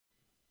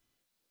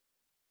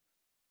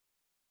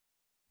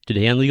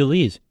Today on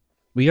Legalese,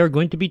 we are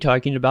going to be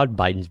talking about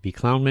Biden's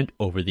beclownment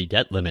over the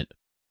debt limit.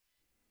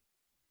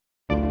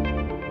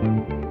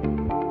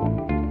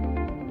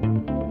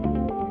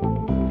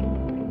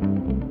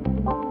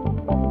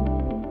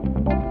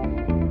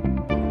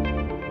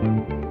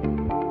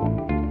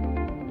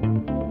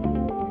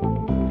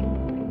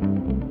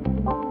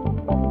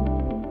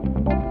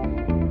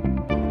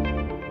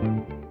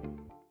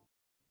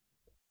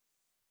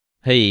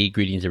 Hey,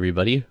 greetings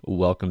everybody.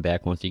 Welcome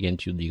back once again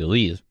to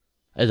Legalese.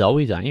 As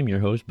always, I am your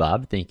host,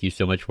 Bob. Thank you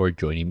so much for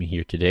joining me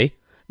here today.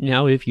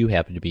 Now, if you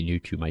happen to be new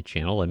to my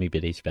channel, let me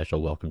bid a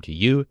special welcome to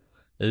you.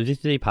 This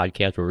is a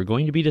podcast where we're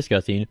going to be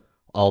discussing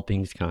all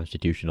things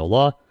constitutional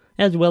law,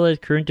 as well as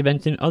current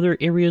events in other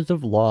areas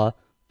of law,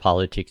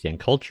 politics, and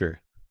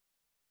culture.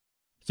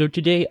 So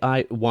today,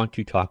 I want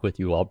to talk with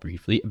you all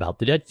briefly about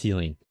the debt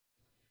ceiling.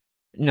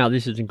 Now,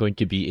 this isn't going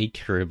to be a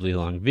terribly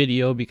long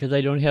video because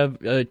I don't have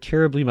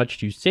terribly much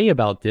to say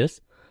about this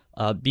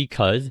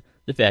because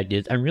the fact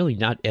is I'm really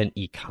not an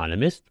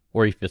economist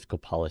or a fiscal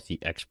policy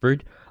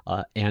expert,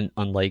 and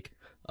unlike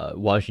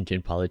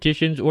Washington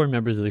politicians or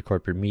members of the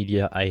corporate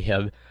media, I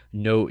have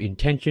no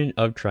intention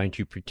of trying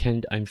to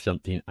pretend I'm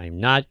something I'm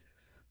not.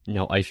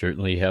 Now, I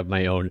certainly have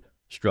my own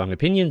strong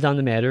opinions on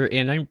the matter,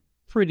 and I'm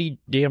pretty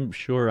damn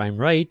sure I'm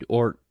right,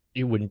 or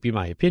it wouldn't be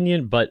my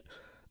opinion, but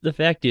the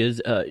fact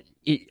is,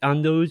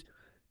 on those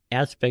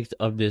aspects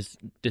of this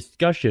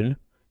discussion,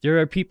 there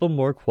are people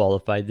more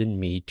qualified than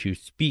me to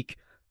speak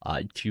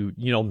to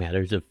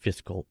matters of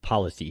fiscal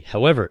policy.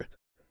 However,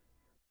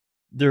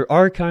 there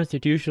are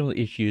constitutional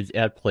issues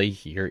at play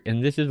here,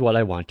 and this is what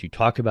I want to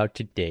talk about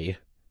today,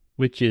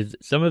 which is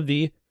some of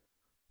the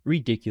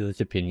ridiculous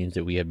opinions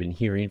that we have been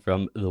hearing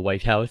from the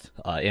White House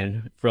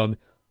and from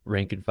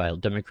rank-and-file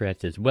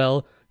Democrats as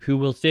well, who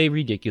will say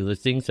ridiculous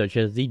things such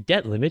as the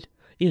debt limit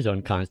is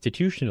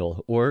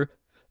unconstitutional, or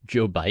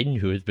Joe Biden,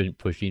 who has been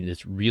pushing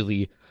this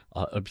really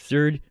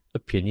absurd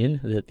opinion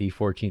that the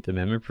 14th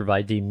Amendment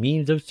provides a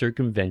means of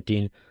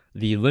circumventing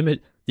the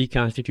limit the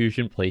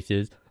Constitution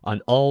places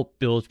on all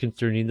bills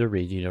concerning the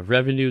raising of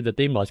revenue that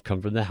they must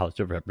come from the House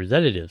of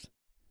Representatives.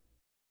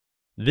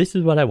 This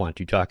is what I want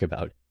to talk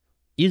about.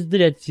 Is the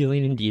debt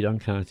ceiling indeed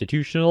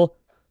unconstitutional?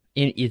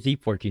 And is the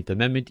 14th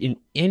Amendment in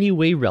any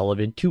way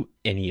relevant to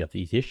any of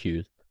these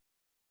issues?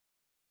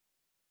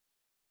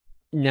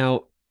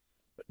 Now,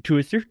 to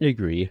a certain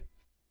degree,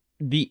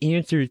 the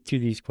answers to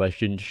these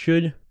questions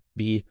should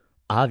be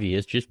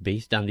obvious just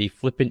based on the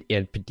flippant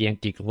and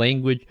pedantic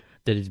language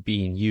that is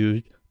being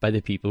used by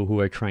the people who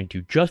are trying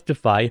to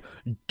justify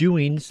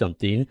doing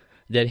something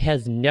that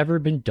has never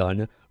been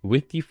done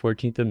with the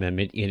 14th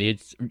Amendment in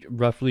its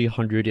roughly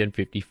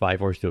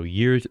 155 or so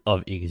years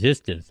of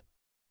existence.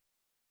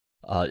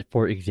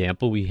 For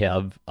example, we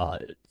have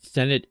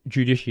Senate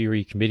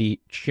Judiciary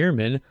Committee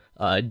Chairman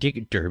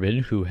Dick Durbin,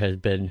 who has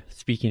been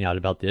speaking out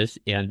about this,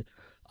 and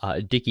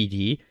Dickie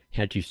D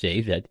had to say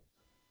that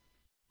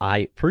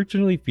I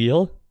personally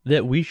feel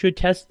that we should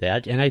test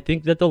that, and I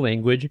think that the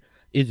language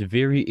is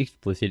very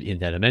explicit in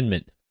that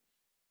amendment.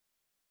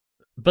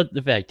 But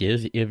the fact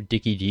is, if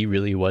Dickie D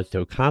really was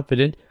so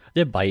confident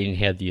that Biden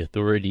had the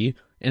authority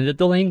and that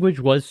the language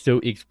was so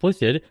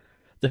explicit,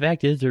 the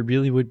fact is there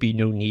really would be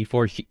no need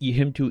for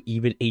him to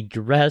even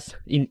address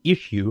an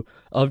issue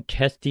of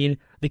testing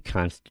the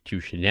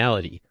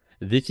constitutionality.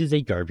 This is a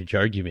garbage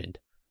argument.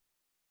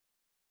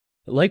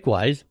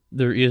 Likewise,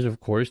 there is,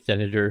 of course,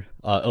 Senator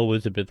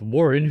Elizabeth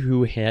Warren,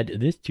 who had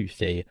this to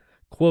say,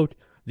 quote,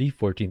 "The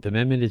 14th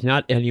Amendment is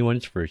not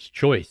anyone's first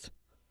choice.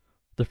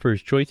 The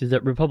first choice is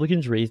that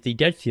Republicans raise the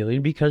debt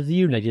ceiling because the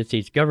United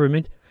States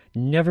government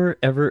never,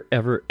 ever,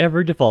 ever,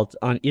 ever defaults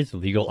on its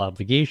legal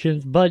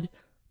obligations, but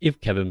if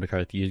Kevin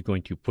McCarthy is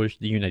going to push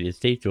the United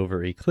States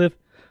over a cliff,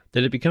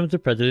 then it becomes the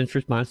president's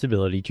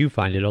responsibility to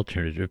find an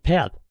alternative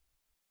path."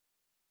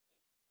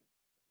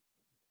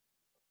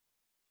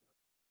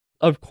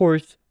 Of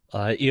course,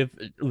 if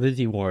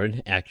Lizzie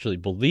Warren actually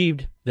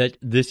believed that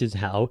this is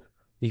how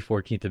the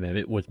 14th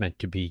Amendment was meant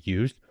to be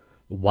used,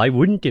 why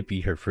wouldn't it be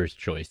her first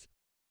choice?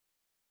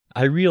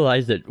 I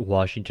realize that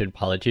Washington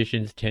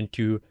politicians tend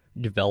to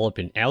develop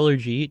an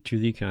allergy to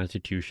the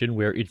Constitution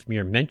where its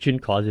mere mention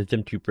causes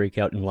them to break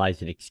out in lies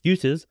and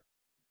excuses.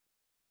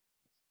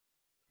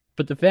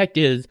 But the fact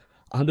is,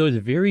 on those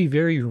very,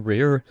 very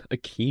rare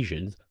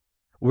occasions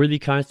where the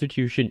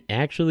Constitution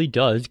actually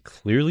does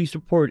clearly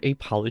support a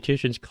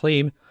politician's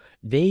claim,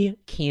 they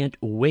can't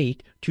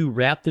wait to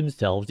wrap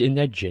themselves in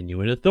that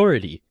genuine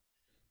authority.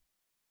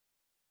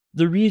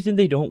 The reason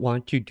they don't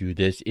want to do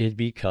this is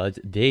because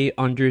they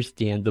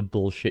understand the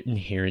bullshit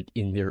inherent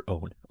in their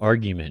own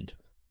argument.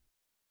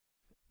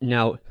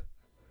 Now,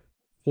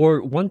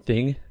 for one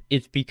thing,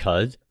 it's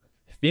because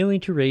failing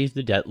to raise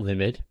the debt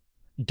limit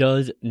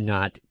does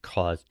not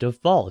cause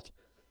default.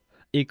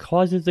 It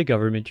causes the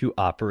government to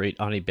operate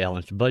on a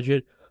balanced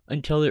budget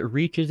until it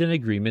reaches an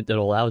agreement that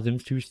allows them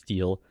to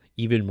steal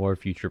even more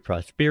future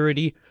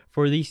prosperity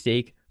for the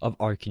sake of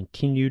our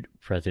continued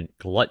present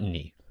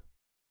gluttony.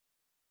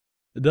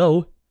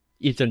 Though,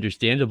 It's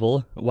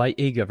understandable why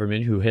a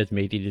government who has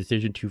made a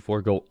decision to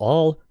forego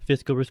all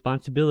fiscal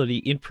responsibility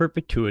in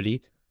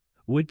perpetuity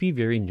would be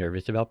very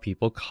nervous about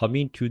people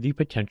coming to the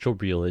potential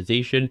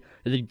realization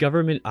that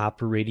government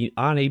operating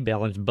on a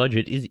balanced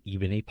budget is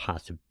even a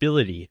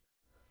possibility.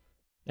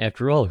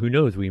 After all, who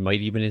knows, we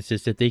might even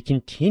insist that they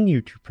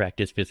continue to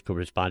practice fiscal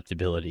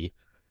responsibility,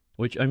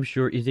 which I'm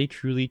sure is a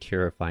truly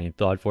terrifying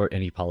thought for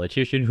any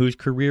politician whose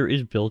career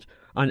is built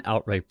on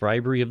outright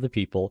bribery of the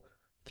people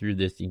through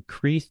this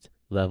increased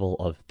level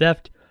of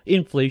theft,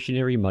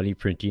 inflationary money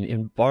printing,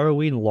 and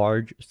borrowing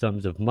large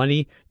sums of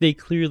money they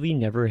clearly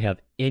never have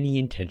any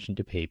intention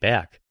to pay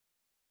back.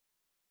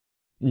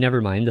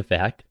 Never mind the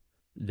fact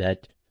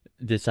that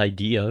this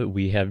idea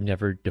we have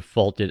never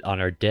defaulted on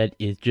our debt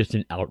is just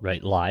an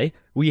outright lie.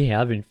 We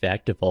have, in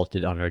fact,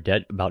 defaulted on our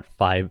debt about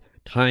 5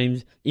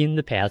 times in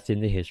the past in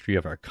the history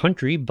of our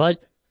country,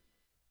 but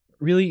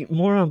really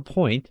more on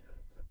point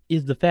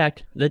is the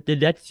fact that the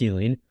debt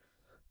ceiling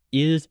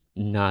is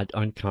not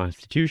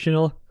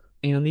unconstitutional,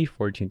 and the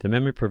 14th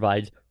Amendment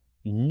provides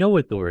no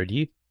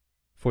authority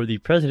for the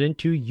president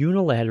to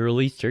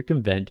unilaterally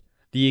circumvent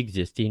the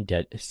existing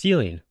debt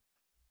ceiling.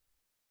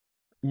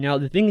 Now,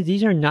 the thing is,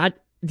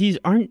 these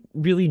aren't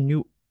really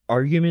new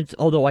arguments,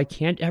 although I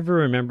can't ever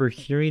remember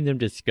hearing them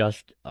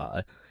discussed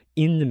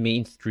in the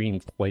mainstream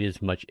quite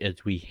as much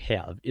as we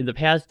have. In the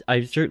past,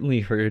 I've certainly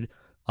heard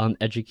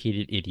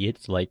educated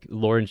idiots like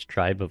Lawrence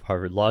Tribe of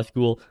Harvard Law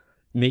School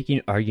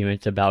making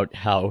arguments about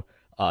how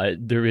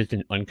there is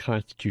an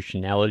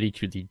unconstitutionality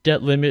to the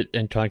debt limit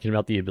and talking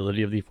about the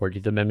ability of the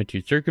 14th Amendment to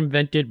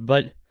circumvent it,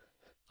 but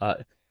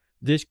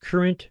this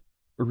current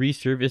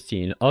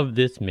resurfacing of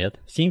this myth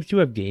seems to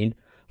have gained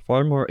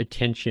far more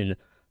attention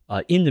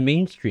in the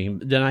mainstream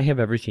than I have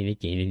ever seen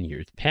it gain in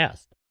years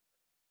past.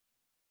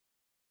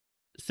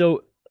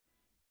 So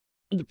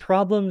the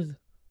problems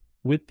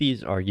with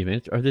these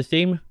arguments are the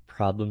same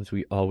problems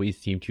we always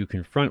seem to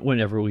confront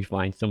whenever we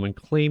find someone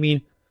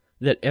claiming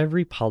that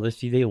every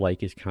policy they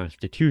like is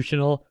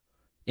constitutional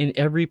and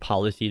every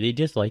policy they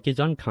dislike is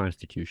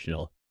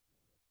unconstitutional.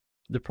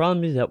 The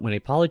problem is that when a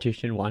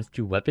politician wants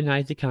to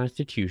weaponize the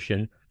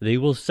Constitution, they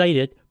will cite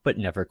it but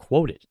never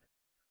quote it.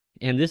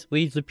 And this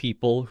leads the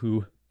people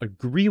who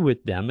agree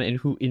with them and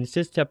who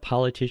insist that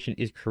politician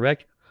is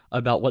correct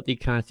about what the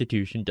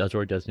Constitution does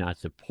or does not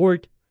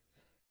support.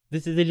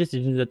 This is a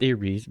decision that they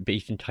reach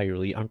based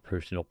entirely on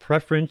personal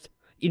preference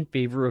in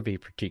favor of a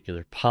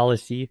particular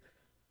policy,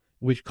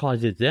 which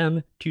causes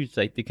them to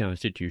cite the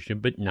Constitution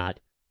but not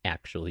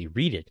actually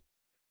read it.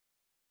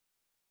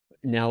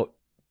 Now,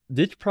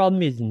 this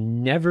problem is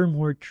never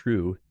more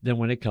true than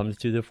when it comes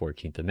to the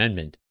 14th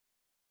Amendment.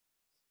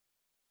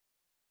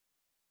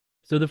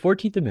 So the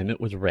 14th Amendment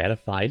was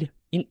ratified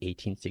in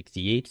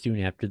 1868,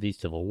 soon after the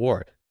Civil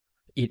War.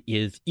 It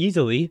is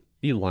easily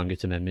the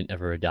longest amendment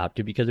ever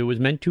adopted because it was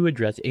meant to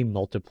address a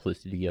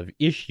multiplicity of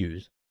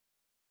issues.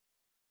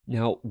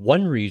 Now,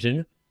 one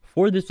reason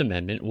for this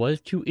amendment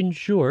was to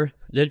ensure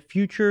that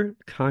future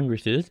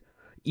Congresses,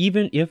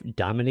 even if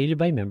dominated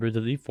by members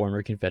of the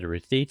former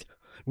Confederate States,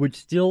 would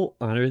still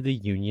honor the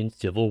Union's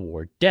Civil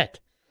War debt.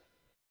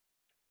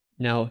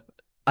 Now,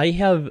 I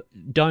have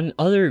done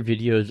other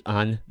videos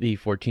on the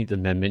 14th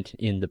Amendment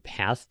in the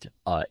past,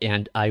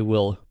 and I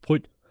will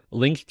put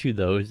links to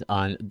those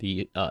on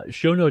the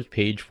show notes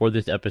page for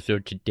this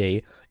episode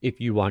today if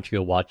you want to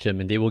go watch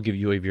them, and they will give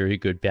you a very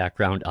good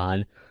background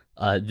on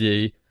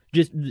the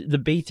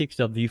basics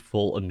of the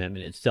full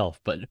amendment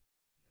itself. But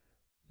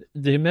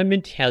the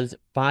amendment has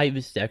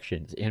 5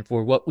 sections, and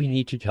for what we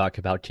need to talk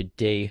about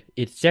today,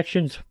 it's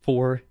sections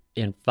 4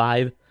 and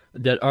 5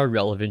 that are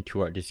relevant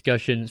to our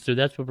discussion. So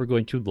that's what we're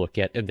going to look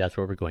at, and that's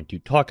what we're going to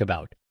talk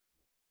about.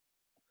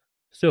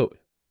 So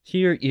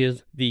here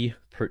is the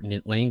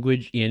pertinent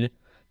language in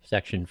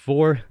Section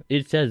 4.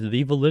 It says,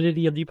 the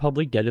validity of the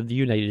public debt of the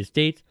United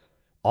States,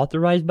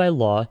 authorized by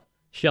law,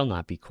 shall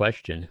not be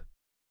questioned.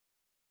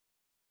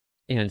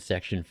 And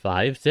Section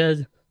 5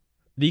 says,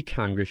 the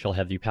Congress shall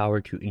have the power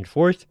to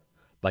enforce,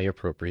 by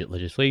appropriate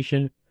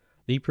legislation,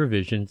 the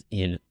provisions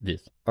in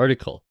this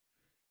article.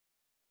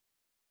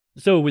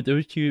 So with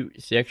those 2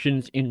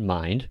 sections in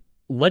mind,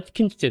 let's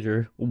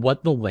consider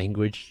what the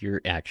language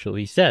here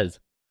actually says.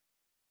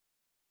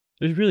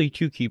 There's really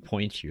 2 key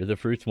points here. The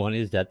first one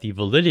is that the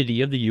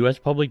validity of the U.S.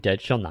 public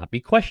debt shall not be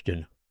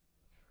questioned.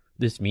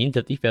 This means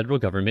that the federal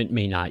government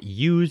may not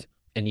use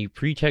any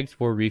pretext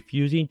for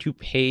refusing to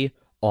pay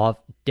off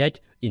debt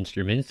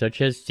instruments such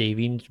as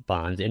savings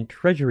bonds and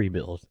treasury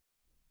bills.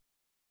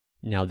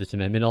 Now, this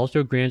amendment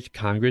also grants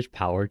Congress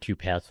power to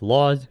pass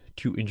laws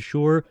to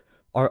ensure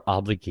our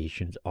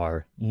obligations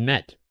are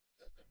met.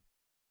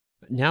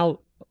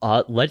 Now,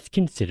 let's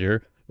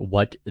consider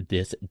what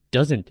this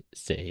doesn't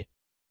say.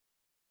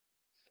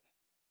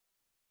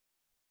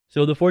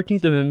 So the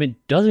 14th Amendment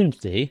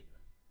doesn't say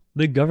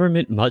the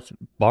government must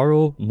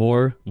borrow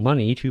more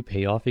money to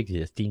pay off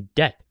existing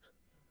debt.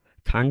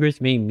 Congress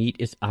may meet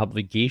its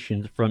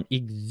obligations from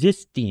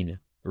existing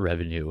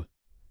revenue.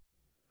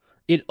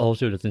 It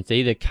also doesn't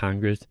say that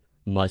Congress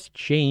must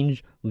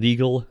change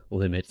legal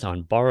limits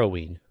on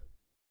borrowing.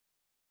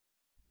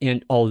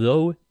 And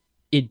although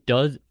it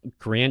does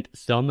grant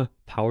some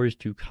powers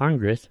to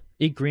Congress,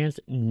 it grants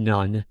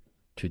none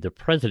to the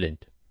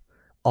president,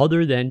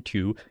 other than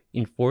to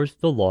enforce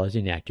the laws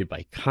enacted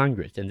by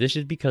Congress. And this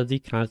is because the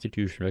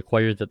Constitution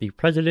requires that the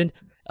president,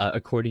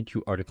 according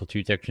to Article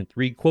 2, Section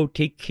 3, quote,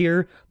 take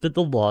care that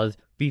the laws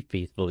be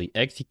faithfully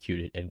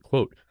executed, end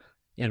quote.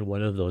 And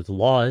one of those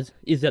laws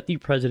is that the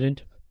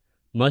president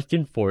must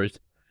enforce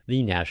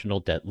the national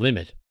debt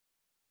limit.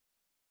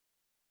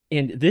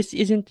 And this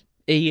isn't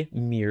a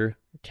mere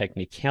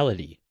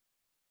technicality.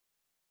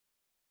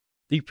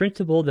 The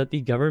principle that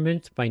the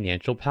government's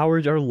financial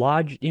powers are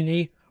lodged in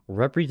a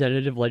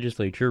representative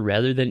legislature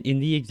rather than in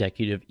the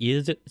executive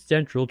is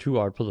central to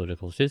our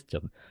political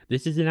system.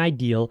 This is an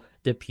ideal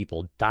that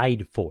people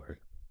died for.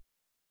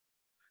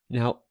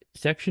 Now,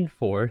 Section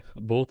 4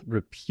 both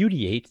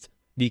repudiates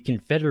the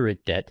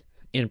Confederate debt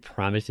and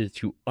promises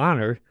to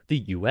honor the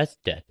U.S.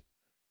 debt.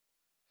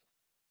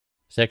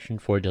 Section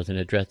 4 doesn't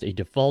address a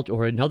default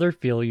or another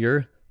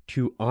failure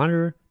to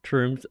honor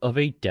terms of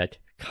a debt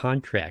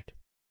contract.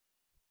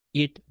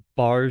 It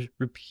bars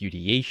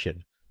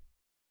repudiation.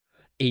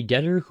 A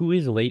debtor who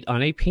is late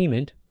on a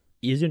payment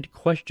isn't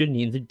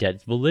questioning the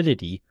debt's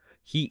validity,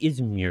 he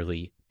is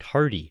merely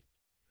tardy.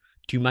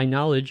 To my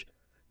knowledge,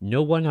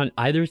 no one on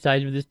either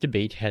side of this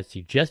debate has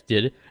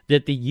suggested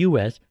that the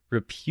U.S.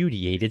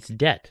 repudiate its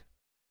debt.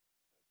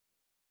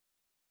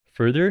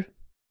 Further,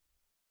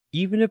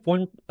 even if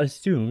one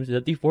assumes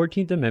that the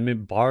 14th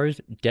Amendment bars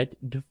debt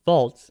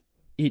defaults,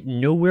 it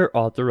nowhere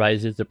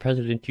authorizes the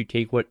president to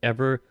take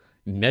whatever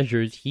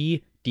measures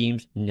he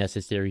deems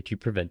necessary to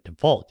prevent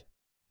default.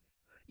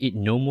 It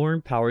no more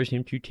empowers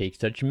him to take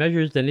such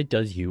measures than it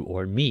does you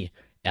or me.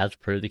 As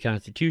per the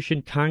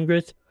Constitution,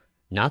 Congress,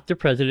 not the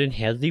president,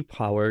 has the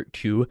power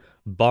to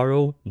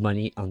borrow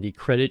money on the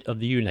credit of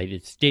the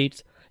United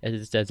States, as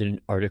it says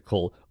in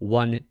Article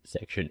 1,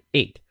 Section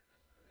 8.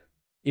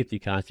 If the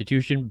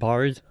Constitution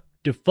bars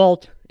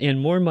default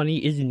and more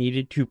money is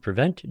needed to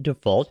prevent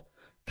default,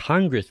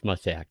 Congress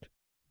must act.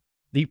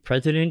 The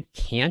president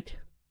can't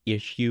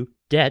issue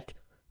debt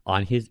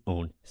on his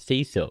own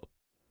say-so.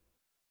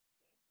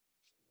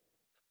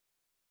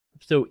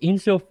 So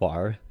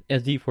insofar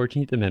as the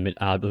 14th Amendment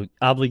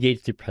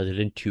obligates the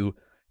president to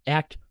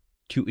act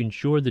to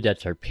ensure the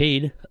debts are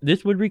paid,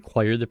 this would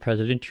require the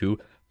president to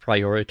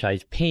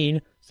prioritize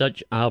paying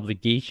such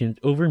obligations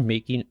over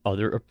making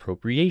other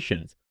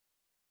appropriations.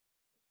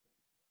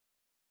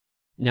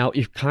 Now,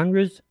 if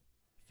Congress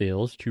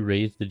fails to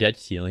raise the debt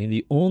ceiling,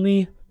 the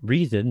only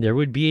reason there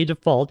would be a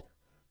default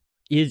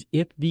is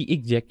if the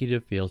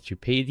executive fails to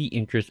pay the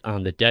interest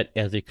on the debt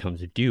as it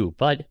comes due.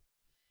 But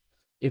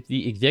if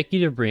the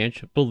executive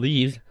branch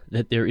believes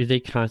that there is a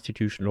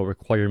constitutional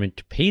requirement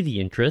to pay the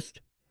interest,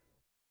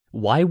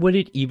 why would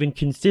it even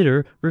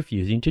consider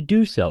refusing to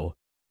do so?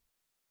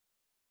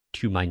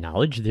 To my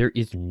knowledge, there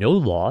is no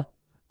law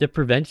that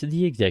prevents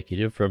the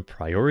executive from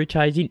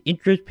prioritizing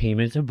interest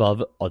payments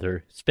above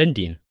other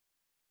spending.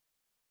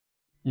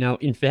 Now,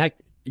 in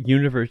fact,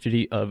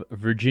 University of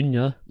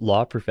Virginia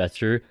law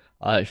professor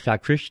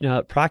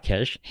Shakrishna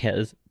Prakash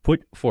has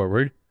put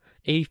forward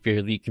a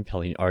fairly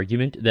compelling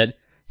argument that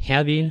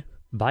having,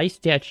 by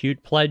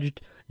statute,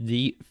 pledged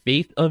the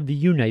faith of the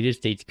United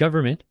States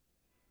government,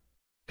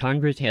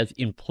 Congress has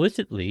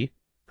implicitly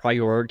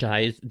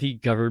prioritized the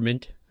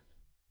government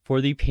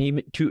for the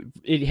payment to,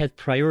 it has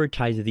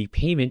prioritized the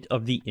payment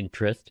of the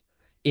interest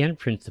and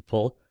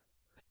principal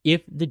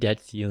if the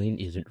debt ceiling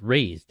isn't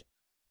raised.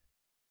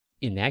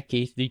 In that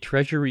case, the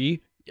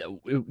Treasury,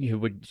 it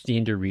would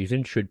stand to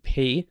reason, should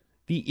pay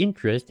the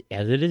interest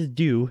as it is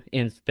due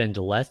and spend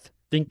less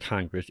than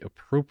Congress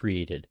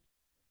appropriated.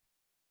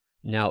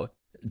 Now,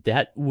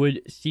 that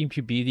would seem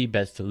to be the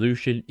best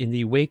solution in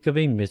the wake of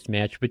a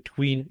mismatch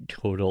between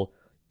total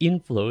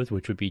inflows,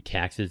 which would be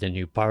taxes and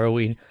new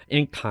borrowing,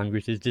 and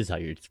Congress's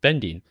desired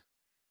spending.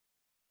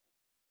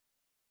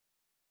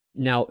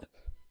 Now,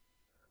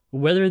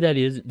 whether that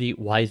is the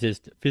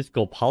wisest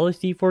fiscal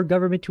policy for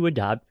government to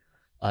adopt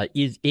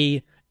is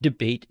a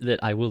debate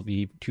that I will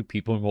leave to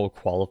people more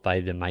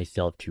qualified than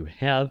myself to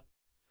have.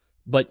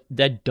 But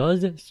that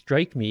does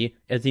strike me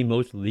as the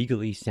most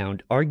legally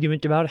sound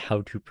argument about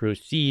how to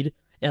proceed,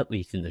 at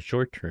least in the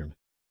short term.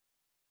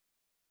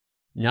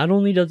 Not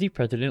only does the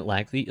president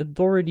lack the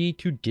authority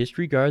to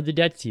disregard the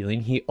debt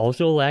ceiling, he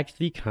also lacks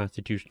the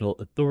constitutional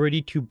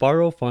authority to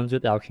borrow funds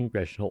without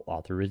congressional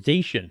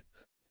authorization.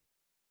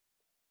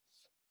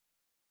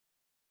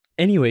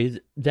 Anyways,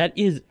 that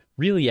is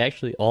really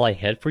actually all I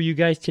had for you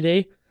guys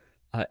today.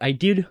 I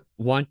did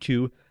want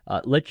to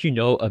let you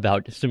know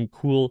about some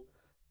cool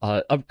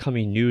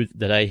upcoming news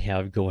that I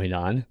have going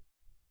on,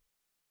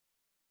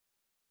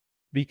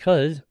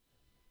 because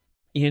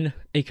in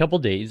a couple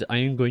days I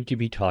am going to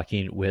be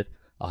talking with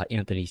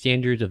Anthony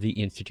Sanders of the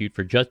Institute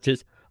for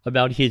Justice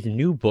about his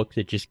new book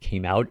that just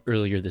came out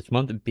earlier this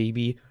month,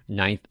 Baby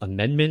Ninth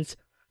Amendments,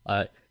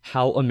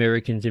 How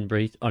Americans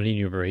Embrace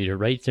Unenumerated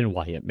Rights and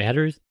Why It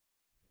Matters.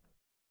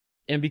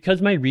 And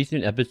because my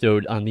recent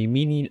episode on the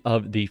meaning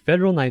of the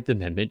Federal Ninth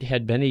Amendment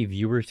had been a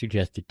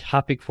viewer-suggested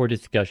topic for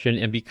discussion,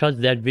 and because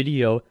that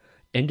video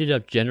ended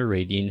up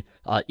generating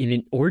an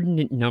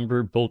inordinate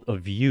number both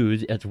of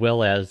views as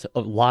well as a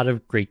lot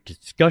of great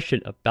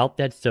discussion about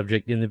that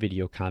subject in the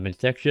video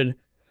comment section,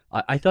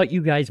 I thought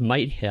you guys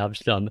might have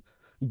some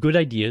good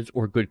ideas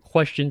or good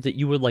questions that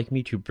you would like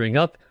me to bring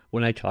up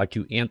when I talk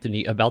to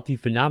Anthony about the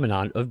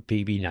phenomenon of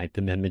baby Ninth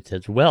Amendments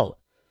as well.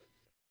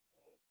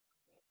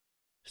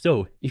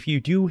 So if you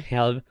do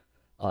have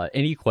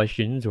any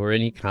questions or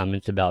any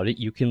comments about it,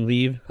 you can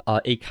leave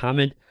a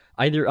comment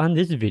either on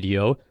this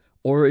video,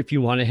 or if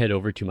you want to head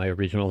over to my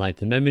original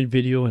Ninth Amendment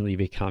video and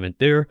leave a comment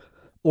there,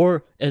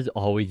 or as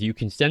always, you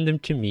can send them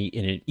to me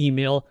in an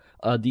email.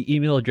 The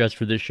email address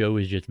for this show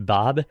is just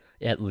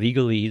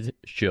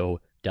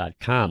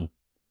bob@legaleseshow.com.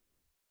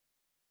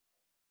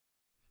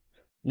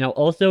 Now,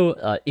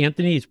 also,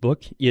 Anthony's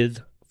book is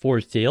for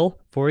sale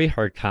for a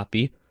hard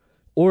copy,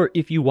 or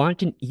if you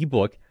want an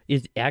ebook,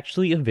 is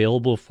actually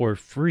available for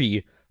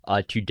free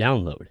to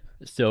download.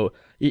 So,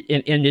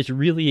 and it's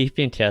really a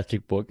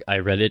fantastic book. I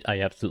read it.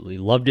 I absolutely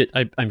loved it.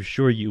 I'm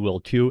sure you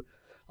will too.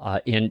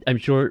 And I'm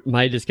sure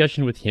my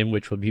discussion with him,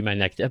 which will be my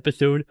next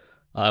episode,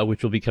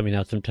 which will be coming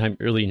out sometime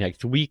early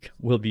next week,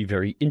 will be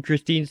very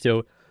interesting.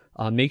 So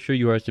make sure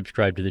you are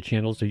subscribed to the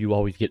channel so you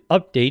always get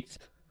updates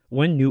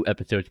when new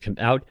episodes come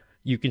out.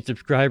 You can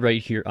subscribe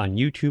right here on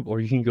YouTube,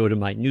 or you can go to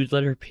my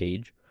newsletter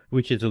page,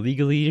 which is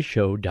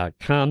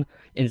legaleseshow.com,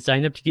 and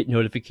sign up to get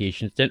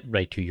notifications sent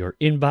right to your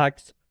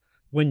inbox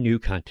when new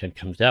content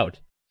comes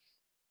out.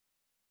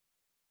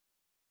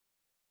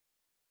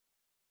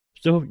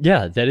 So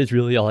yeah, that is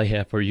really all I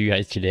have for you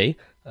guys today.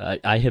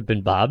 I have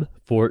been Bob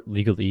for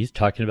Legalese,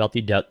 talking about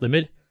the debt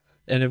limit,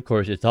 and of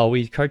course, it's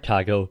always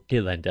Carthago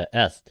delenda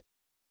est.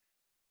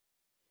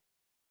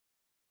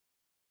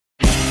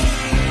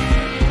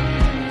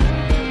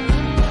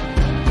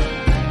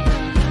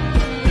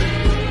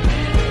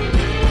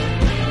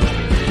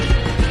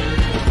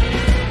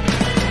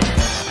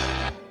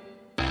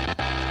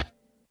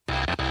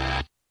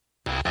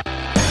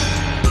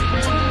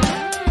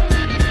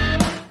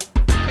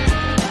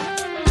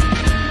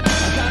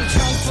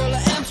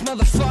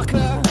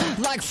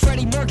 Motherfucker, like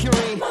Freddie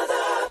Mercury.